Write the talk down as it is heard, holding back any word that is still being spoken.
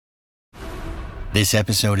This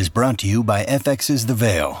episode is brought to you by FX's The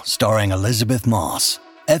Veil, starring Elizabeth Moss.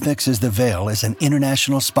 FX's The Veil is an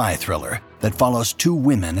international spy thriller that follows two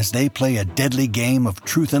women as they play a deadly game of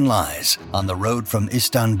truth and lies on the road from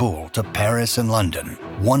Istanbul to Paris and London.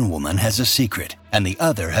 One woman has a secret, and the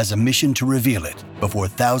other has a mission to reveal it before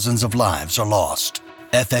thousands of lives are lost.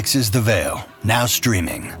 FX's The Veil, now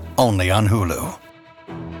streaming, only on Hulu.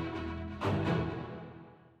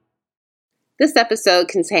 This episode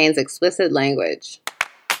contains explicit language.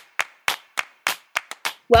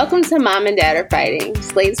 Welcome to Mom and Dad Are Fighting,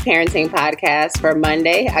 Slate's parenting podcast for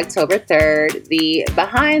Monday, October 3rd, the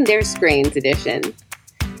Behind Their Screens edition.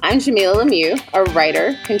 I'm Jamila Lemieux, a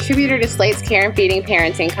writer, contributor to Slate's Care and Feeding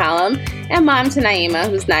parenting column, and mom to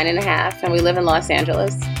Naima, who's 9.5, and we live in Los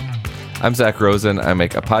Angeles. I'm Zach Rosen. I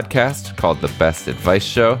make a podcast called The Best Advice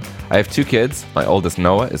Show. I have two kids. My oldest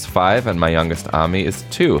Noah is 5 and my youngest Ami is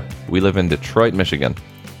 2. We live in Detroit, Michigan.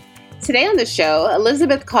 Today on the show,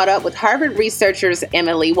 Elizabeth caught up with Harvard researchers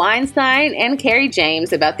Emily Weinstein and Carrie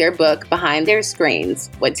James about their book, Behind Their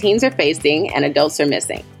Screens, What Teens Are Facing and Adults Are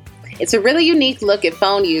Missing. It's a really unique look at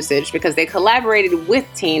phone usage because they collaborated with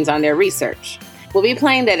teens on their research. We'll be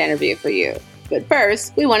playing that interview for you. But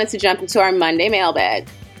first, we wanted to jump into our Monday mailbag.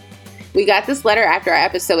 We got this letter after our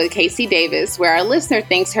episode with Casey Davis, where our listener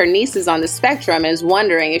thinks her niece is on the spectrum and is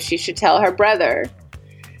wondering if she should tell her brother.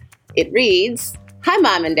 It reads, "Hi,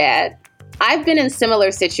 Mom and Dad. I've been in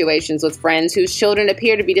similar situations with friends whose children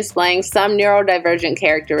appear to be displaying some neurodivergent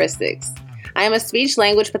characteristics. I am a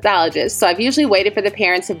speech-language pathologist, so I've usually waited for the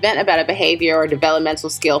parents to vent about a behavior or developmental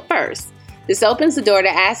skill first. This opens the door to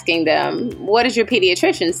asking them, what has your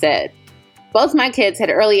pediatrician said? Both my kids had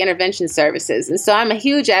early intervention services, and so I'm a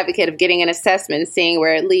huge advocate of getting an assessment and seeing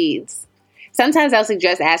where it leads. Sometimes I'll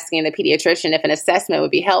suggest asking the pediatrician if an assessment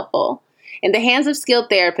would be helpful. In the hands of skilled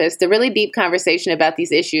therapists, the really deep conversation about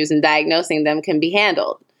these issues and diagnosing them can be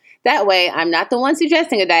handled. That way, I'm not the one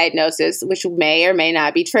suggesting a diagnosis, which may or may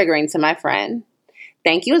not be triggering to my friend.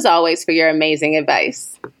 Thank you, as always, for your amazing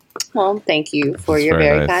advice." Well, thank you for your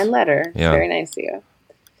very kind letter. Yeah. Very nice of you.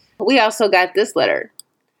 We also got this letter.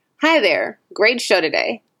 "Hi there. Great show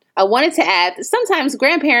today. I wanted to add that sometimes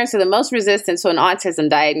grandparents are the most resistant to an autism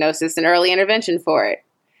diagnosis and early intervention for it.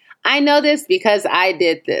 I know this because I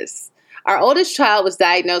did this. Our oldest child was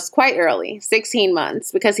diagnosed quite early, 16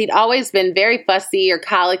 months, because he'd always been very fussy or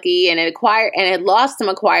colicky and had lost some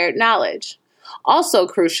acquired knowledge. Also,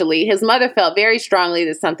 crucially, his mother felt very strongly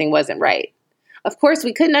that something wasn't right. Of course,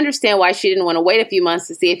 we couldn't understand why she didn't want to wait a few months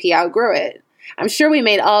to see if he outgrew it. I'm sure we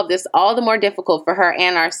made all of this all the more difficult for her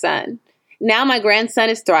and our son. Now my grandson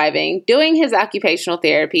is thriving, doing his occupational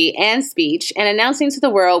therapy and speech, and announcing to the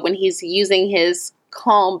world when he's using his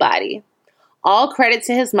calm body. All credit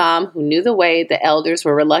to his mom, who knew the way the elders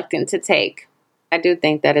were reluctant to take." I do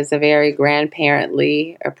think that is a very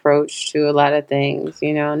grandparently approach to a lot of things,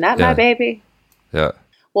 not my baby. Yeah.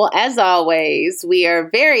 Well, as always, we are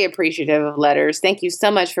very appreciative of letters. Thank you so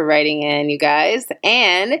much for writing in, you guys.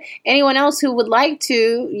 And anyone else who would like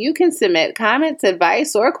to, you can submit comments,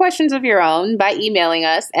 advice, or questions of your own by emailing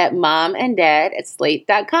us at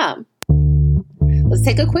momanddad@slate.com. Let's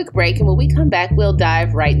take a quick break, and when we come back, we'll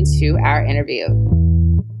dive right into our interview.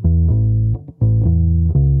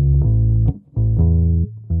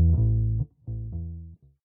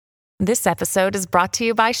 This episode is brought to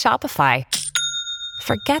you by Shopify.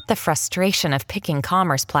 Forget the frustration of picking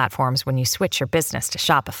commerce platforms when you switch your business to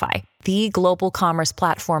Shopify, the global commerce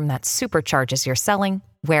platform that supercharges your selling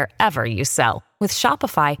wherever you sell. With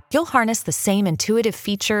Shopify, you'll harness the same intuitive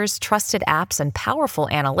features, trusted apps, and powerful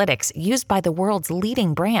analytics used by the world's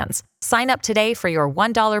leading brands. Sign up today for your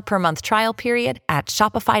 $1 per month trial period at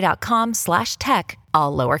shopify.com/tech,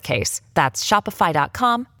 all lowercase. That's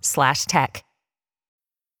shopify.com/tech.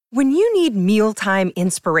 When you need mealtime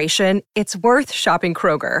inspiration, it's worth shopping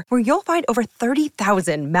Kroger, where you'll find over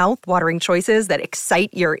 30,000 mouth-watering choices that excite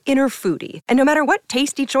your inner foodie. And no matter what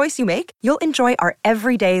tasty choice you make, you'll enjoy our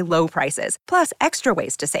everyday low prices, plus extra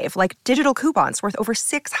ways to save, like digital coupons worth over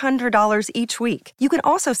 $600 each week. You can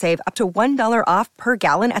also save up to $1 off per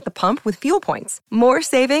gallon at the pump with fuel points. More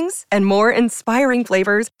savings and more inspiring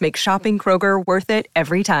flavors make shopping Kroger worth it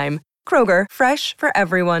every time. Kroger, fresh for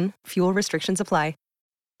everyone. Fuel restrictions apply.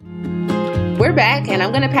 We're back, and I'm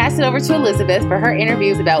going to pass it over to Elizabeth for her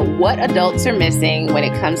interviews about what adults are missing when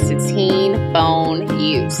it comes to teen phone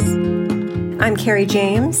use. I'm Carrie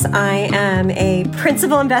James. I am a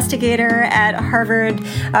principal investigator at Harvard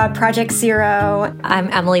Project Zero. I'm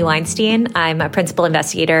Emily Weinstein. I'm a principal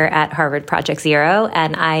investigator at Harvard Project Zero,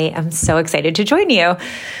 and I am so excited to join you.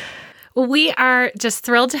 We are just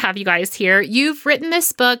thrilled to have you guys here. You've written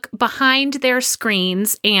this book, Behind Their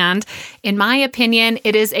Screens, and in my opinion,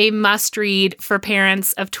 it is a must-read for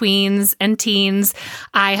parents of tweens and teens.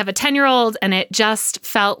 I have a 10-year-old, and it just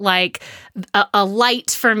felt like a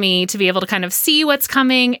light for me to be able to kind of see what's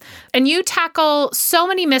coming. And you tackle so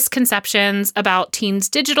many misconceptions about teens'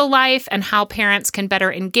 digital life and how parents can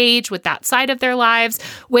better engage with that side of their lives,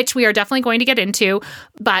 which we are definitely going to get into.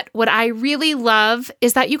 But what I really love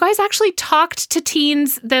is that you guys actually talked to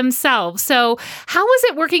teens themselves. So how was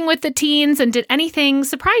it working with the teens, and did anything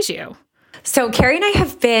surprise you? So Carrie and I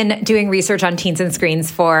have been doing research on teens and screens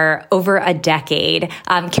for over a decade.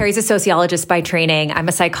 Carrie's a sociologist by training. I'm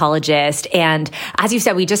a psychologist. And as you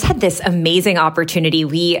said, we just had this amazing opportunity.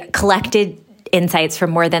 We collected insights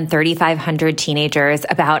from more than 3,500 teenagers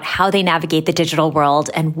about how they navigate the digital world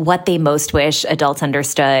and what they most wish adults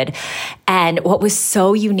understood. And what was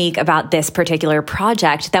so unique about this particular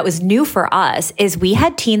project that was new for us is we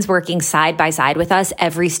had teens working side by side with us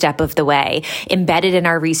every step of the way, embedded in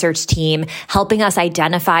our research team, helping us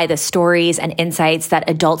identify the stories and insights that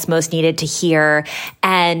adults most needed to hear,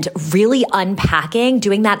 and really unpacking,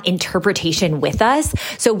 doing that interpretation with us.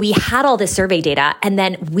 So we had all this survey data, and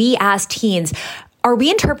then we asked teens, are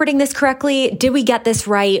we interpreting this correctly? Did we get this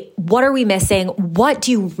right? What are we missing? What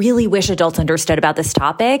do you really wish adults understood about this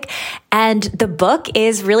topic? And the book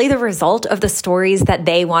is really the result of the stories that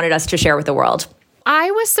they wanted us to share with the world.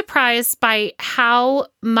 I was surprised by how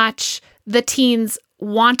much the teens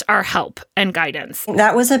want our help and guidance.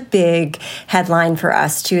 That was a big headline for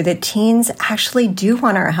us too, that teens actually do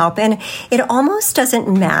want our help. And it almost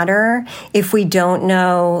doesn't matter if we don't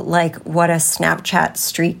know like what a Snapchat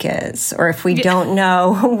streak is, or if we don't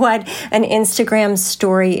know what an Instagram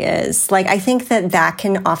story is. Like, I think that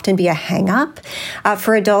can often be a hang up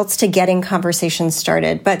for adults to getting conversations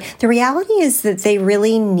started. But the reality is that they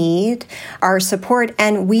really need our support.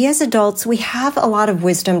 And we as adults, we have a lot of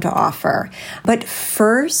wisdom to offer. But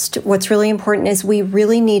first, what's really important is we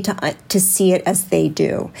really need to see it as they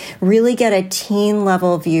do. Really get a teen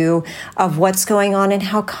level view of what's going on and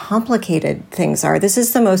how complicated things are. This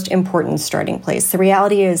is the most important starting place. The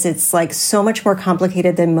reality is it's like so much more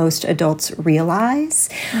complicated than most adults realize.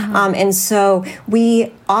 And so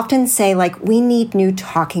we often say like we need new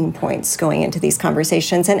talking points going into these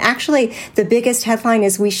conversations. And actually the biggest headline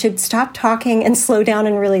is we should stop talking and slow down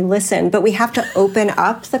and really listen. But we have to open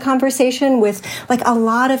up the conversation with like a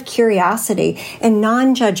lot of curiosity and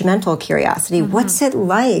non-judgmental curiosity. What's it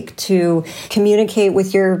like to communicate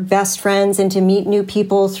with your best friends and to meet new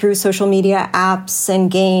people through social media apps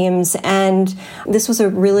and games? And this was a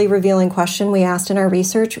really revealing question we asked in our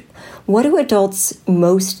research. What do adults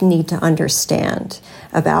most need to understand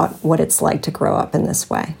about what it's like to grow up in this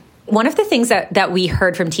way? One of the things that we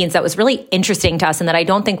heard from teens that was really interesting to us and that I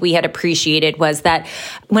don't think we had appreciated was that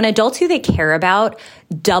when adults who they care about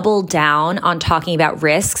double down on talking about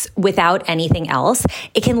risks without anything else,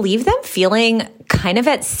 it can leave them feeling kind of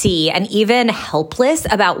at sea and even helpless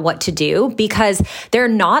about what to do because they're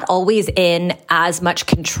not always in as much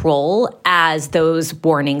control as those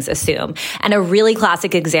warnings assume. And a really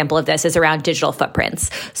classic example of this is around digital footprints.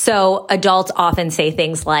 So adults often say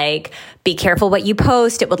things like, be careful what you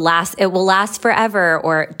post, it will last forever,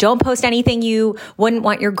 or don't post anything you wouldn't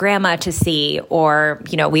want your grandma to see. Or,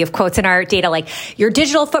 we have quotes in our data like, your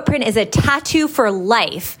digital footprint is a tattoo for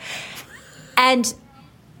life. And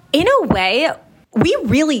in a way, we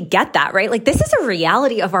really get that, right? Like, this is a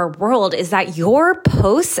reality of our world, is that your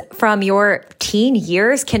posts from your teen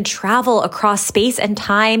years can travel across space and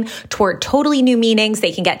time toward totally new meanings.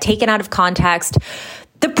 They can get taken out of context.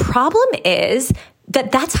 The problem is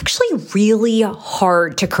that that's actually really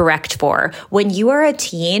hard to correct for when you are a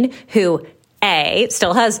teen who, A,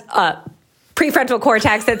 still has a prefrontal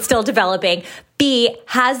cortex that's still developing, B,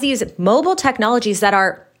 has these mobile technologies that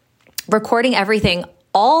are recording everything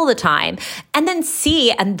all the time, and then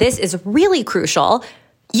C, and this is really crucial,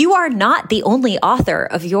 you are not the only author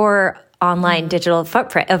of your online digital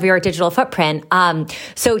footprint,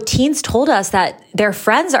 So teens told us that their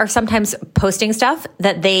friends are sometimes posting stuff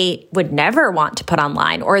that they would never want to put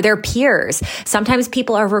online, or their peers. Sometimes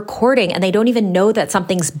people are recording and they don't even know that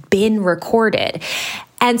something's been recorded.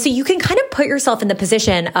 And so you can kind of put yourself in the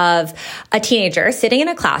position of a teenager sitting in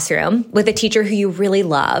a classroom with a teacher who you really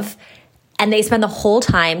love, and they spend the whole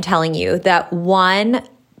time telling you that one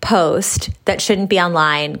post that shouldn't be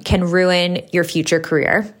online can ruin your future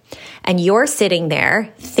career. And you're sitting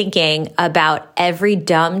there thinking about every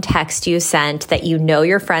dumb text you sent that you know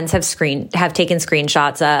your friends have taken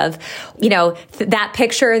screenshots of, that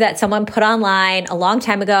picture that someone put online a long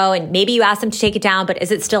time ago, and maybe you asked them to take it down, but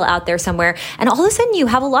is it still out there somewhere? And all of a sudden you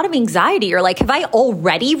have a lot of anxiety. You're like, have I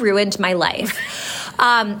already ruined my life?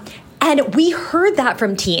 And we heard that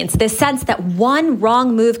from teens, this sense that one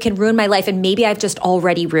wrong move can ruin my life and maybe I've just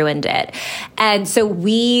already ruined it. And so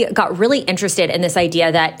we got really interested in this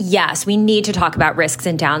idea that, yes, we need to talk about risks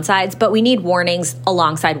and downsides, but we need warnings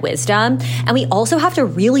alongside wisdom. And we also have to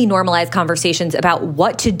really normalize conversations about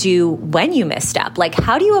what to do when you misstep. Like,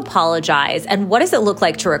 how do you apologize? And what does it look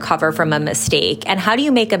like to recover from a mistake? And how do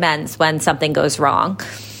you make amends when something goes wrong?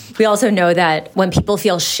 We also know that when people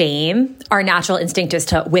feel shame, our natural instinct is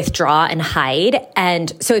to withdraw and hide.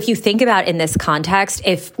 And so if you think about in this context,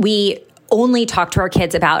 if we only talk to our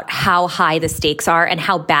kids about how high the stakes are and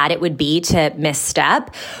how bad it would be to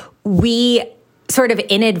misstep, we sort of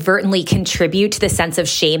inadvertently contribute to the sense of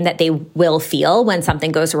shame that they will feel when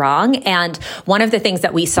something goes wrong. And one of the things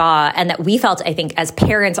that we saw and that we felt, I think, as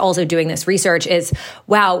parents also doing this research is,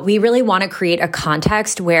 wow, we really want to create a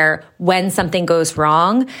context where when something goes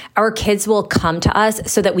wrong, our kids will come to us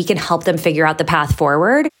so that we can help them figure out the path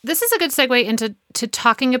forward. This is a good segue into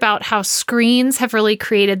talking about how screens have really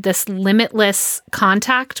created this limitless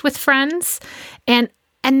contact with friends. And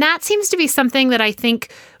that seems to be something that I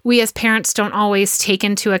think we as parents don't always take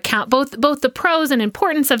into account, both the pros and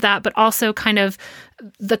importance of that, but also kind of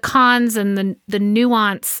the cons and the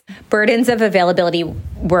nuance. Burdens of availability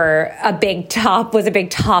was a big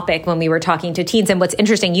topic when we were talking to teens. And what's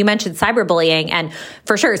interesting, you mentioned cyberbullying, and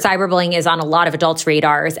for sure, cyberbullying is on a lot of adults'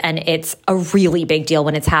 radars, and it's a really big deal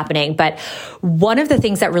when it's happening. But one of the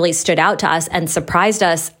things that really stood out to us and surprised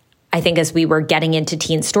us, I think, as we were getting into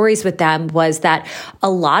teen stories with them, was that a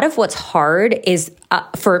lot of what's hard is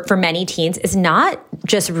for many teens is not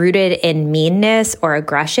just rooted in meanness or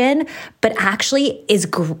aggression, but actually is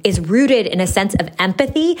rooted in a sense of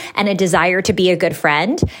empathy and a desire to be a good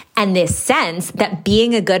friend. And this sense that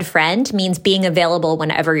being a good friend means being available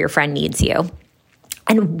whenever your friend needs you.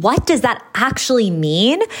 And what does that actually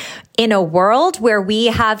mean in a world where we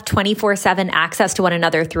have 24/7 access to one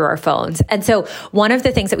another through our phones? And so one of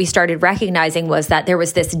the things that we started recognizing was that there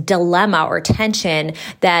was this dilemma or tension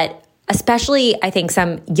that especially, I think,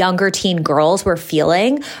 some younger teen girls were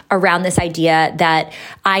feeling around this idea that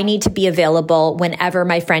I need to be available whenever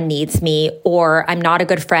my friend needs me, or I'm not a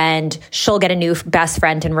good friend, she'll get a new best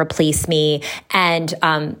friend and replace me. And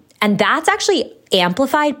that's actually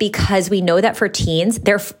amplified because we know that for teens,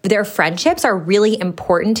 their friendships are really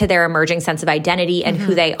important to their emerging sense of identity and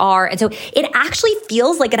who they are. And so it actually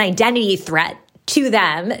feels like an identity threat to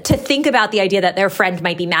them to think about the idea that their friend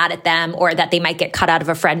might be mad at them or that they might get cut out of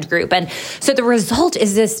a friend group. And so the result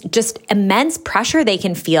is this just immense pressure they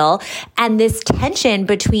can feel and this tension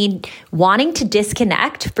between wanting to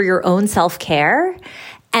disconnect for your own self-care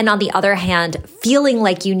and on the other hand, feeling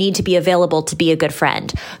like you need to be available to be a good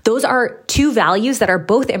friend. Those are two values that are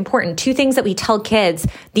both important, two things that we tell kids.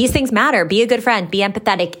 These things matter. Be a good friend, be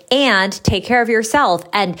empathetic, and take care of yourself.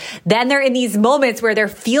 And then they're in these moments where they're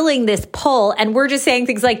feeling this pull, and we're just saying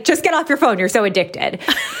things like, just get off your phone, you're so addicted.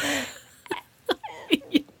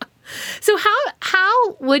 So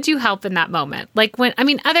how would you help in that moment? Like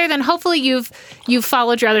other than hopefully you've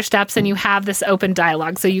followed your other steps and you have this open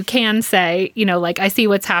dialogue so you can say, I see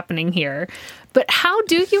what's happening here. But how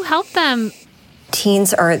do you help them?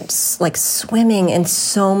 Teens are like swimming in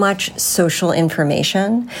so much social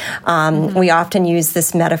information. We often use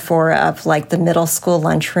this metaphor of like the middle school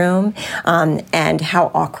lunchroom and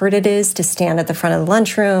how awkward it is to stand at the front of the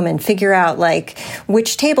lunchroom and figure out like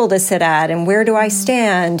which table to sit at and where do I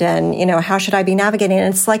stand and, how should I be navigating?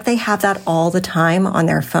 And it's like they have that all the time on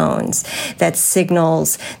their phones that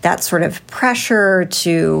signals that sort of pressure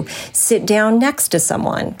to sit down next to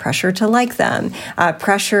someone, pressure to like them,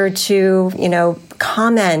 pressure to,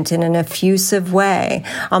 comment in an effusive way.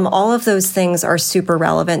 All of those things are super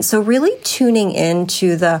relevant. So really tuning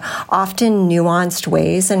into the often nuanced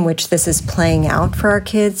ways in which this is playing out for our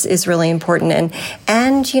kids is really important.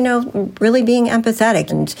 And really being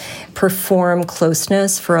empathetic and perform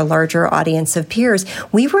closeness for a larger audience of peers.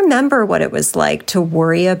 We remember what it was like to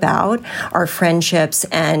worry about our friendships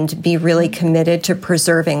and be really committed to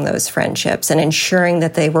preserving those friendships and ensuring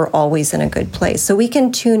that they were always in a good place. So we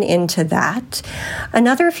can tune into that.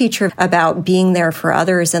 Another feature about being there for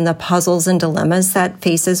others and the puzzles and dilemmas that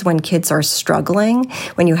faces when kids are struggling,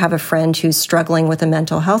 when you have a friend who's struggling with a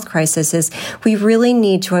mental health crisis, is we really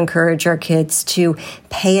need to encourage our kids to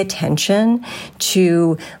pay attention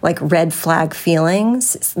to like red flag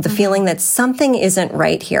feelings, the feeling that something isn't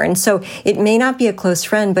right here. And so it may not be a close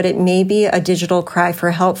friend, but it may be a digital cry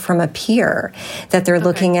for help from a peer that they're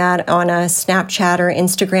looking at on a Snapchat or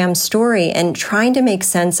Instagram story and trying to make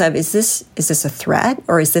sense of, is this a threat,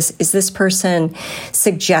 or is this person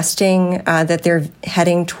suggesting that they're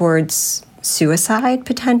heading towards suicide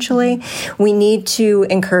potentially? We need to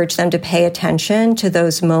encourage them to pay attention to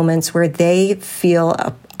those moments where they feel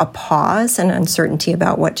a pause and uncertainty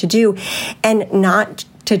about what to do, and not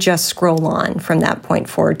to just scroll on from that point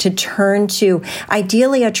forward, to turn to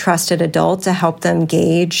ideally a trusted adult to help them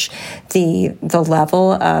gauge the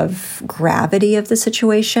level of gravity of the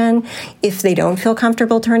situation. If they don't feel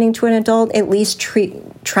comfortable turning to an adult, at least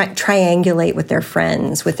triangulate with their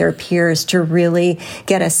friends, with their peers, to really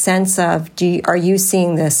get a sense of, are you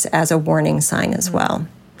seeing this as a warning sign as well?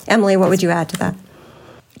 Emily, what would you add to that?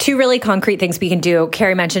 Two really concrete things we can do.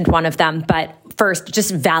 Carrie mentioned one of them, but first,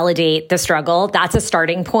 just validate the struggle. That's a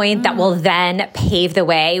starting point that will then pave the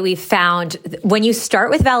way. We've found when you start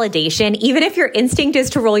with validation, even if your instinct is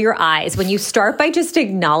to roll your eyes, when you start by just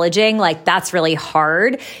acknowledging like that's really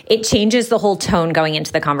hard, it changes the whole tone going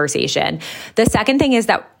into the conversation. The second thing is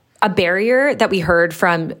that a barrier that we heard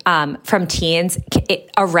from teens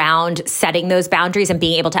around setting those boundaries and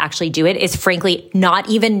being able to actually do it is frankly not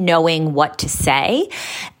even knowing what to say.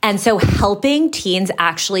 And so helping teens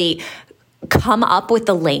actually come up with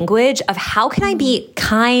the language of how can I be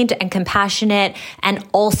kind and compassionate and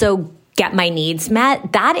also get my needs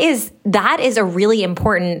met, that is a really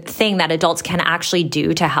important thing that adults can actually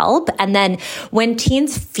do to help. And then when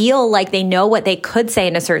teens feel like they know what they could say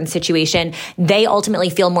in a certain situation, they ultimately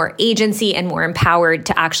feel more agency and more empowered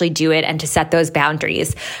to actually do it and to set those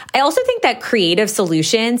boundaries. I also think that creative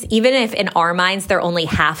solutions, even if in our minds they're only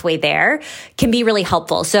halfway there, can be really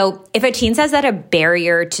helpful. So if a teen says that a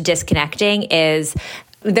barrier to disconnecting is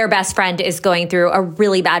their best friend is going through a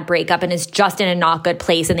really bad breakup and is just in a not good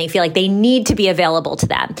place and they feel like they need to be available to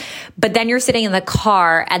them. But then you're sitting in the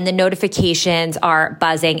car and the notifications are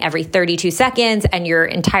buzzing every 32 seconds and your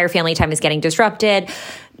entire family time is getting disrupted.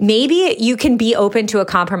 Maybe you can be open to a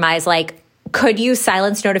compromise like, could you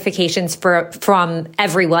silence notifications from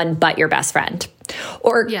everyone but your best friend?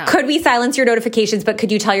 Or could we silence your notifications, but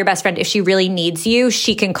could you tell your best friend if she really needs you,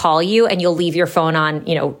 she can call you and you'll leave your phone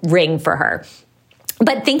on, ring for her.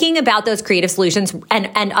 But thinking about those creative solutions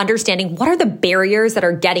and understanding what are the barriers that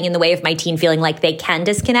are getting in the way of my teen feeling like they can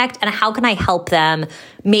disconnect, and how can I help them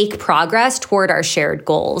make progress toward our shared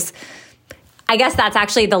goals? I guess that's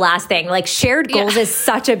actually the last thing. Like shared goals is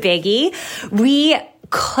such a biggie.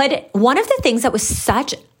 One of the things that was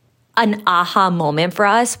such an aha moment for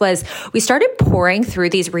us was we started pouring through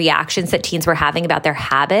these reactions that teens were having about their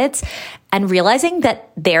habits and realizing that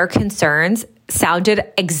their concerns sounded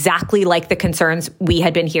exactly like the concerns we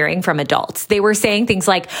had been hearing from adults. They were saying things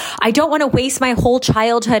like, I don't want to waste my whole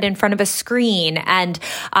childhood in front of a screen. And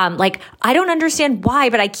I don't understand why,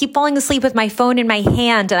 but I keep falling asleep with my phone in my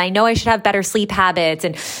hand and I know I should have better sleep habits.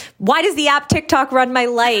 And why does the app TikTok run my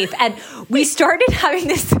life? And we started having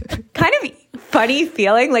this kind of funny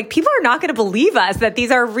feeling like people are not going to believe us that these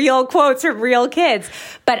are real quotes from real kids.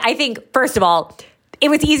 But I think, first of all, it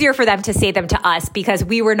was easier for them to say them to us because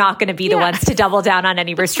we were not going to be the ones to double down on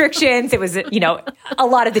any restrictions. It was, a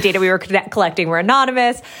lot of the data we were collecting were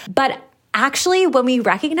anonymous. But actually, when we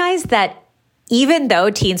recognize that even though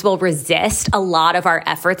teens will resist a lot of our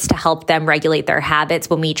efforts to help them regulate their habits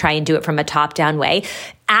when we try and do it from a top-down way,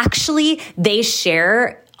 actually, they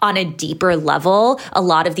share on a deeper level a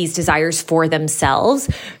lot of these desires for themselves.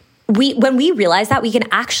 When we realize that, we can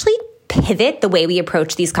actually pivot the way we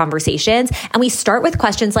approach these conversations. And we start with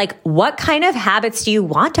questions like, what kind of habits do you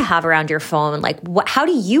want to have around your phone? Like, how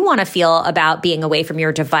do you want to feel about being away from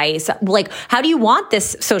your device? Like, how do you want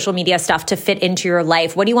this social media stuff to fit into your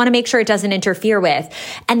life? What do you want to make sure it doesn't interfere with?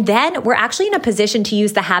 And then we're actually in a position to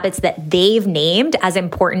use the habits that they've named as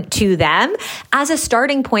important to them as a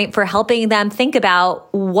starting point for helping them think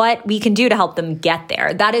about what we can do to help them get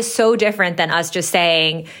there. That is so different than us just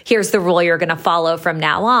saying, here's the rule you're going to follow from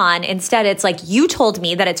now on. Instead, it's like, you told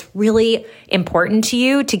me that it's really important to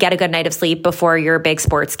you to get a good night of sleep before your big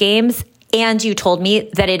sports games. And you told me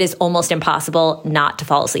that it is almost impossible not to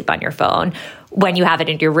fall asleep on your phone when you have it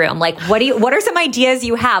in your room. Like, what are some ideas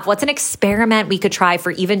you have? What's an experiment we could try for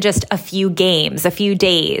even just a few games, a few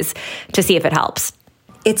days to see if it helps?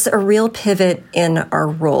 it's a real pivot in our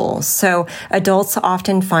role. So adults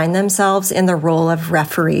often find themselves in the role of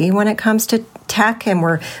referee when it comes to tech, and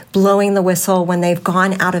we're blowing the whistle when they've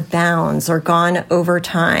gone out of bounds or gone over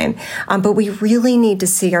time. But we really need to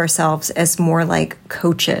see ourselves as more like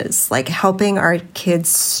coaches, like helping our kids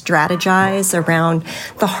strategize around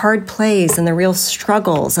the hard plays and the real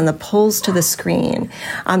struggles and the pulls to the screen.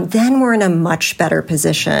 Then we're in a much better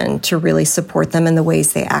position to really support them in the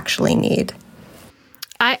ways they actually need.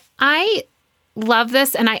 I love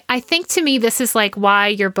this. And I think to me, this is like why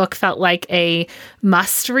your book felt like a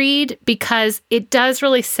must read, because it does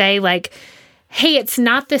really say like, hey, it's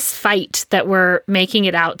not this fight that we're making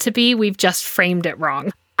it out to be. We've just framed it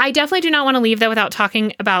wrong. I definitely do not want to leave that without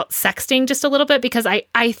talking about sexting just a little bit, because I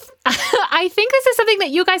think this is something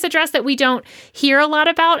that you guys address that we don't hear a lot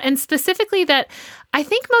about. And specifically that I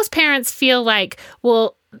think most parents feel like,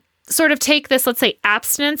 well, sort of take this, let's say,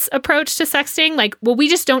 abstinence approach to sexting. Like, well, we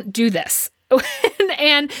just don't do this.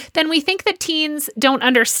 And then we think that teens don't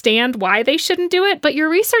understand why they shouldn't do it. But your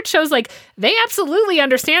research shows like they absolutely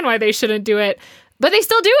understand why they shouldn't do it, but they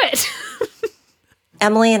still do it.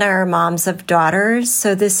 Emily and I are moms of daughters,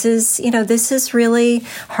 so this is really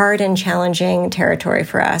hard and challenging territory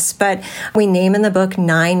for us. But we name in the book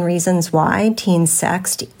 9 reasons why teens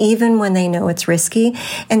sext, even when they know it's risky.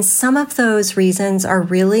 And some of those reasons are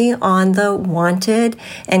really on the wanted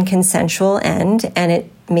and consensual end, and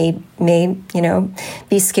it may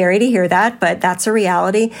be scary to hear that, but that's a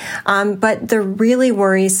reality. But the really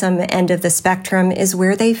worrisome end of the spectrum is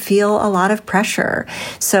where they feel a lot of pressure.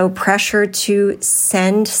 So pressure to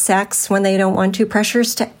send sex when they don't want to,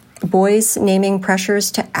 pressures to boys naming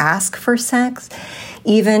pressures to ask for sex,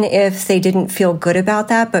 even if they didn't feel good about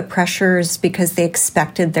that, but pressures because they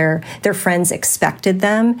expected their friends expected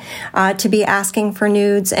them to be asking for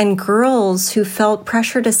nudes, and girls who felt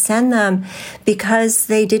pressure to send them because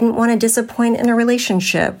they didn't want to disappoint in a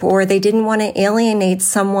relationship, or they didn't want to alienate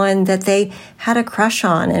someone that they had a crush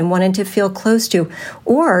on and wanted to feel close to,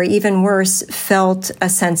 or even worse, felt a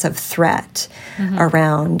sense of threat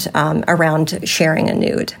around sharing a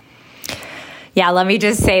nude. Yeah, let me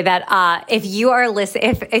just say that if your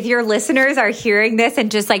listeners are hearing this and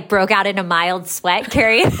just like broke out in a mild sweat,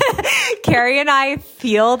 Carrie and I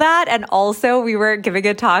feel that. And also, we were giving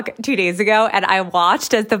a talk 2 days ago, and I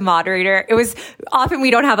watched as the moderator. It was often we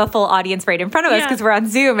don't have a full audience right in front of us because we're on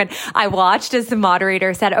Zoom, and I watched as the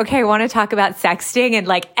moderator said, "Okay, I want to talk about sexting," and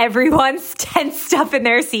like everyone's tensed up in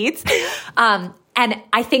their seats. And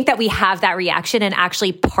I think that we have that reaction, and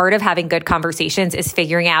actually part of having good conversations is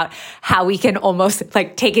figuring out how we can almost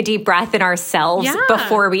like take a deep breath in ourselves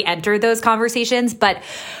before we enter those conversations. But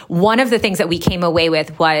one of the things that we came away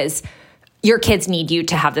with was your kids need you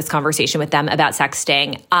to have this conversation with them about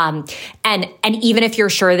sexting. And even if you're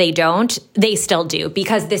sure they don't, they still do,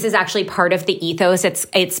 because this is actually part of the ethos.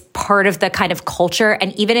 It's part of the kind of culture.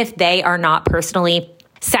 And even if they are not personally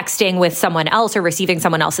sexting with someone else or receiving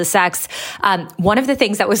someone else's sex. One of the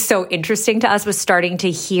things that was so interesting to us was starting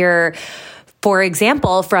to hear, for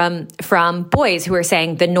example, from boys who are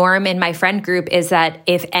saying the norm in my friend group is that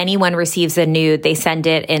if anyone receives a nude, they send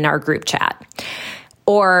it in our group chat.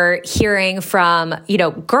 Or hearing from,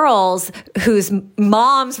 girls whose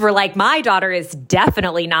moms were like, my daughter is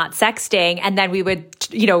definitely not sexting. And then we would,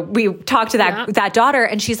 we talked to that daughter,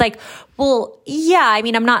 and she's like, well, yeah, I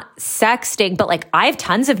mean, I'm not sexting, but like I have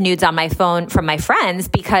tons of nudes on my phone from my friends,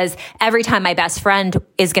 because every time my best friend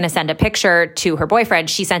is going to send a picture to her boyfriend,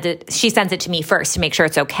 she sends it to me first to make sure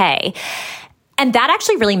it's okay. And that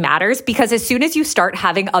actually really matters, because as soon as you start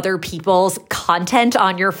having other people's content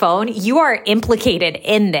on your phone, you are implicated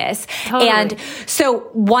in this. Totally. And so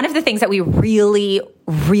one of the things that we really,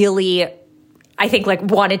 really, I think, like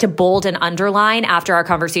wanted to bold and underline after our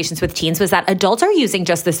conversations with teens was that adults are using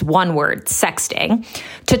just this one word, sexting,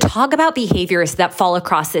 to talk about behaviors that fall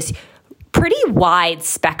across this pretty wide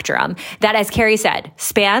spectrum that, as Carrie said,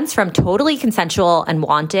 spans from totally consensual and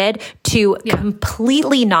wanted to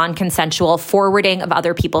completely non-consensual forwarding of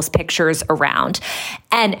other people's pictures around.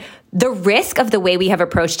 And the risk of the way we have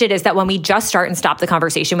approached it is that when we just start and stop the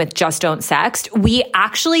conversation with just don't sext, we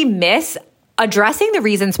actually miss addressing the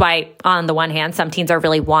reasons why, on the one hand, some teens are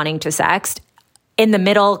really wanting to sext, in the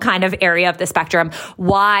middle kind of area of the spectrum,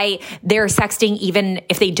 why they're sexting even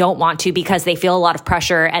if they don't want to, because they feel a lot of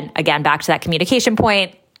pressure. And again, back to that communication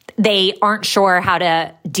point, they aren't sure how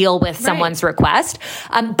to deal with someone's request.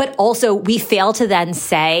 But also we fail to then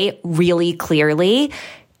say really clearly,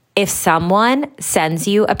 if someone sends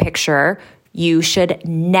you a picture you should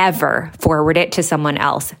never forward it to someone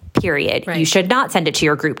else, period. Right. You should not send it to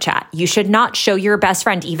your group chat. You should not show your best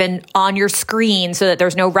friend even on your screen so that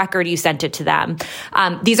there's no record you sent it to them.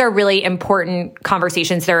 These are really important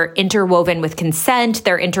conversations. They're interwoven with consent.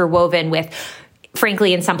 They're interwoven with,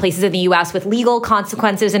 frankly, in some places in the US, with legal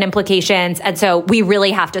consequences and implications. And so we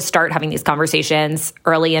really have to start having these conversations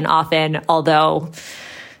early and often, although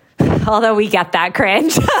we get that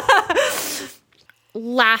cringe.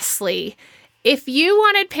 Lastly, if you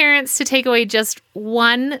wanted parents to take away just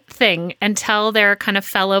one thing and tell their kind of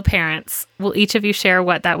fellow parents, will each of you share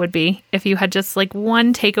what that would be if you had just like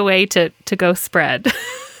one takeaway to go spread?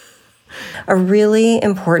 A really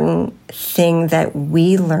important thing that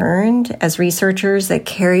we learned as researchers that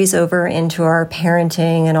carries over into our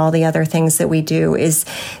parenting and all the other things that we do is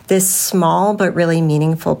this small but really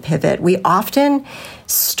meaningful pivot. We often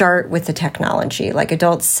start with the technology. Like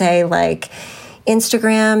adults say, like,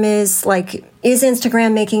 Instagram is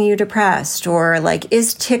Instagram making you depressed? Or like,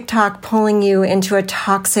 is TikTok pulling you into a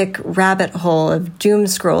toxic rabbit hole of doom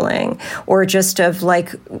scrolling or just of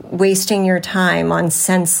like wasting your time on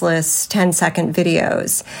senseless 10-second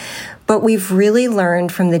videos? But we've really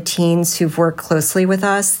learned from the teens who've worked closely with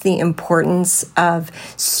us the importance of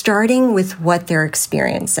starting with what they're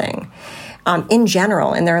experiencing in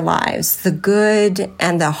general in their lives, the good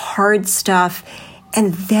and the hard stuff,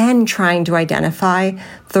 and then trying to identify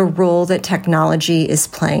the role that technology is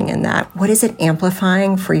playing in that. What is it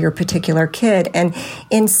amplifying for your particular kid? And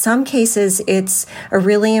in some cases, it's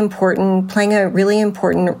playing a really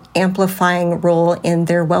important amplifying role in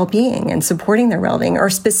their well-being and supporting their well-being, or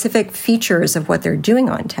specific features of what they're doing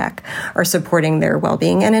on tech are supporting their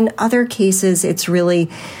well-being. And in other cases, it's really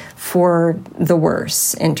for the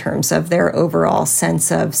worse in terms of their overall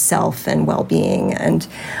sense of self and well-being. And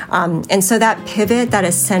so that pivot, that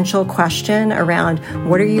essential question around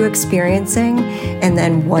what are you experiencing and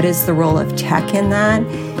then what is the role of tech in that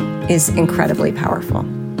is incredibly powerful.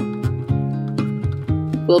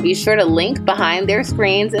 We'll be sure to link behind their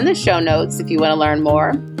screens in the show notes if you want to learn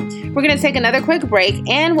more. We're going to take another quick break,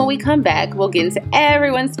 and when we come back, we'll get into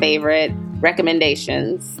everyone's favorite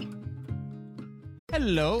recommendations.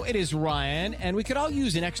 Hello, it is Ryan, and we could all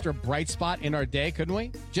use an extra bright spot in our day, couldn't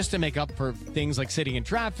we? Just to make up for things like sitting in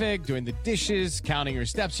traffic, doing the dishes, counting your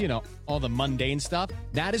steps, you know, all the mundane stuff.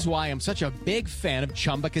 That is why I'm such a big fan of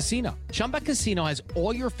Chumba Casino. Chumba Casino has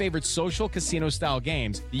all your favorite social casino-style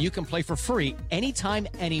games that you can play for free anytime,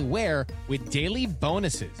 anywhere with daily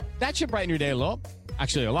bonuses. That should brighten your day a little.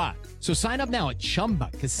 Actually, a lot. So sign up now at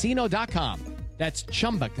ChumbaCasino.com. That's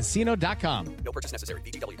ChumbaCasino.com. No purchase necessary.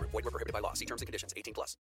 VGW Group. Void where prohibited by law. See terms and conditions.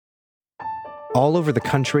 18+. All over the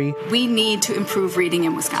country, we need to improve reading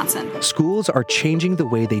in Wisconsin. Schools are changing the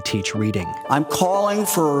way they teach reading. I'm calling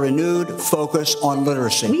for a renewed focus on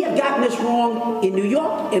literacy. We have gotten this wrong in New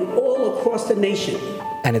York and all across the nation.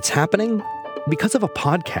 And it's happening because of a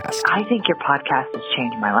podcast. I think your podcast has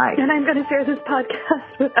changed my life. And I'm going to share this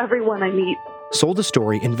podcast with everyone I meet. Sold a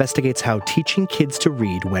Story investigates how teaching kids to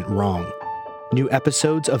read went wrong. New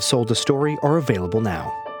episodes of Sold a Story are available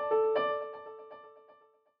now.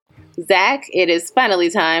 Zach, it is finally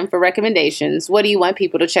time for recommendations. What do you want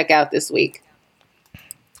people to check out this week?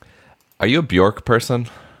 Are you a Bjork person?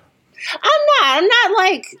 I'm not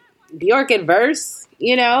like Bjork adverse,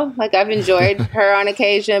 you know? Like I've enjoyed her on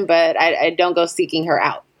occasion, but I don't go seeking her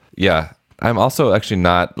out. Yeah. I'm also actually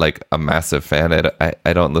not like a massive fan.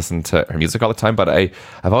 I don't listen to her music all the time, but I've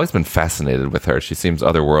always been fascinated with her. She seems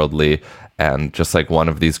otherworldly and just like one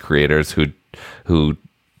of these creators who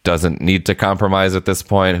doesn't need to compromise at this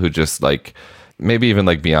point, who just like maybe even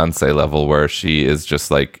like Beyonce level, where she is just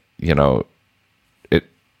like, you know,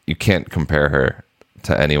 you can't compare her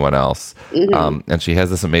to anyone else. Mm-hmm. And she has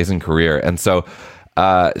this amazing career. And so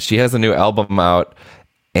she has a new album out,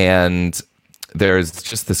 and there's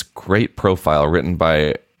just this great profile written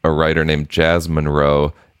by a writer named Jazz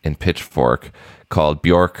Monroe in Pitchfork called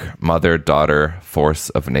Bjork, Mother, Daughter, Force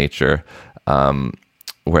of Nature,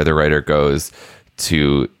 where the writer goes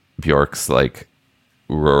to Bjork's like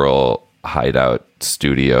rural hideout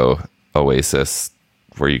studio oasis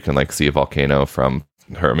where you can like see a volcano from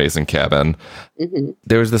her amazing cabin. Mm-hmm.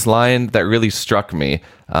 There was this line that really struck me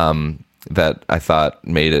that I thought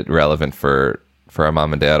made it relevant for our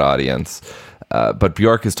mom and dad audience. But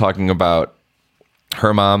Bjork is talking about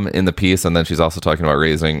her mom in the piece, and then she's also talking about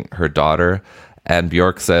raising her daughter. And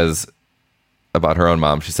Bjork says about her own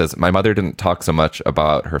mom, she says, "My mother didn't talk so much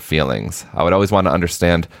about her feelings. I would always want to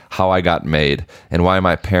understand how I got made and why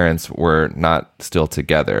my parents were not still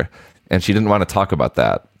together. And she didn't want to talk about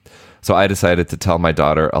that. So I decided to tell my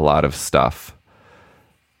daughter a lot of stuff."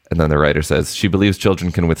 And then the writer says, she believes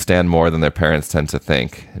children can withstand more than their parents tend to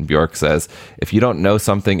think. And Bjork says, if you don't know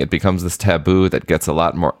something, it becomes this taboo that gets a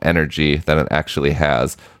lot more energy than it actually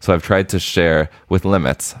has. So I've tried to share with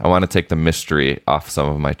limits. I want to take the mystery off some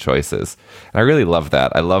of my choices. And I really love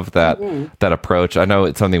that. I love that that approach. I know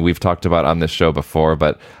it's something we've talked about on this show before,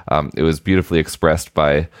 but it was beautifully expressed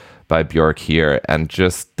by Bjork here. And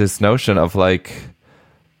just this notion of like,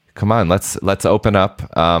 come on, let's open up,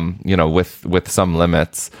 with some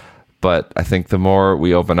limits. But I think the more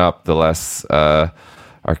we open up, the less our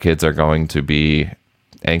kids are going to be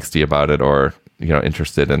angsty about it, or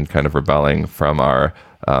interested in kind of rebelling from our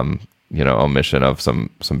omission of some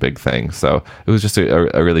big things. So it was just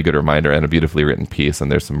a really good reminder and a beautifully written piece.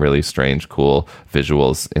 And there's some really strange, cool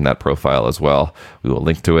visuals in that profile as well. We will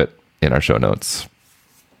link to it in our show notes.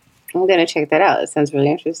 I'm going to check that out. It sounds really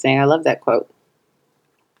interesting. I love that quote.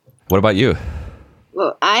 What about you?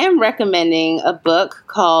 Well, I am recommending a book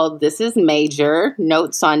called This Is Major,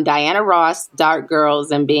 Notes on Diana Ross, Dark Girls,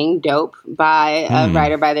 and Being Dope by a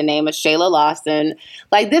writer by the name of Shayla Lawson.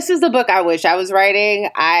 Like, this is the book I wish I was writing.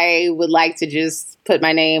 I would like to just put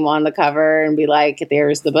my name on the cover and be like,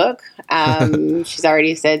 there's the book. She's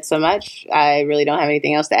already said so much. I really don't have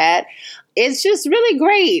anything else to add. It's just really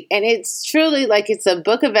great. And it's truly like, it's a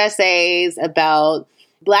book of essays about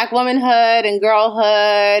Black womanhood and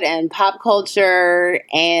girlhood and pop culture.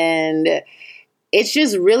 And it's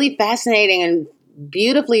just really fascinating and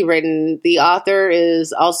beautifully written. The author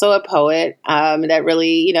is also a poet that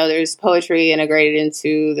really, there's poetry integrated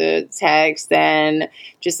into the text and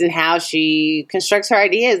just in how she constructs her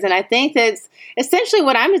ideas. And I think that's essentially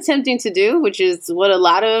what I'm attempting to do, which is what a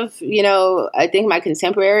lot of, I think my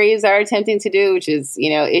contemporaries are attempting to do, which is,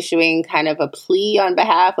 issuing kind of a plea on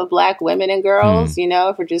behalf of Black women and girls,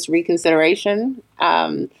 for just reconsideration.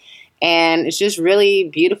 And it's just really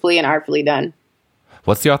beautifully and artfully done.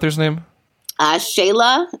 What's the author's name?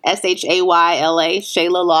 Shayla, Shayla,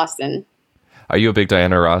 Shayla Lawson. Are you a big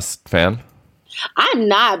Diana Ross fan? I'm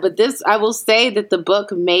not, but I will say that the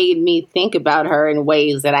book made me think about her in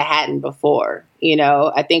ways that I hadn't before.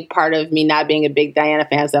 I think part of me not being a big Diana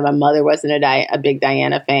fan is that my mother wasn't a big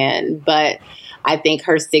Diana fan, but I think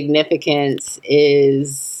her significance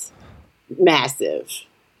is massive.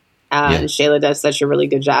 And Shayla does such a really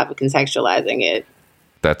good job of contextualizing it.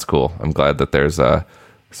 That's cool. I'm glad that there's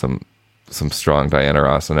some strong Diana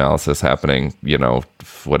Ross analysis happening,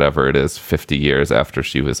 whatever it is, 50 years after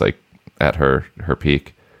she was like at her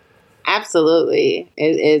peak. Absolutely.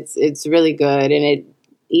 It's really good. And it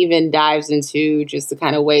even dives into just the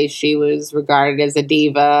kind of way she was regarded as a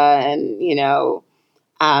diva and,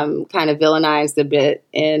 kind of villainized a bit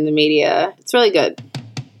in the media. It's really good.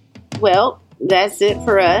 Well, that's it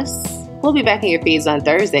for us. We'll be back in your feeds on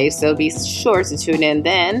Thursday, so be sure to tune in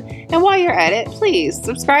then. And while you're at it, please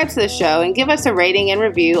subscribe to the show and give us a rating and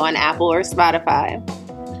review on Apple or Spotify.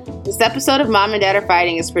 This episode of Mom and Dad Are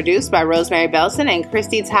Fighting is produced by Rosemary Belson and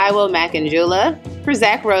Christy Taiwo Macanjula. For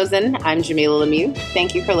Zach Rosen, I'm Jamila Lemieux.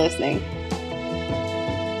 Thank you for listening.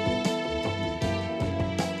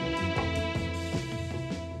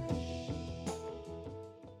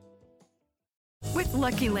 With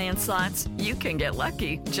Lucky Land Slots, you can get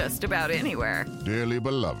lucky just about anywhere. Dearly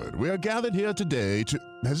beloved, we are gathered here today to...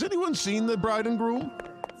 Has anyone seen the bride and groom?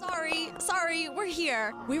 Sorry, we're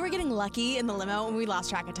here. We were getting lucky in the limo and we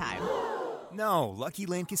lost track of time. No, Lucky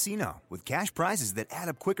Land Casino, with cash prizes that add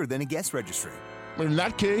up quicker than a guest registry. In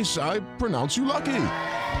that case, I pronounce you lucky.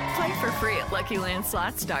 Play for free at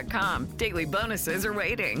LuckyLandSlots.com. Daily bonuses are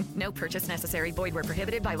waiting. No purchase necessary. Void where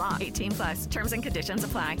prohibited by law. 18+. Terms and conditions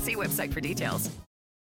apply. See website for details.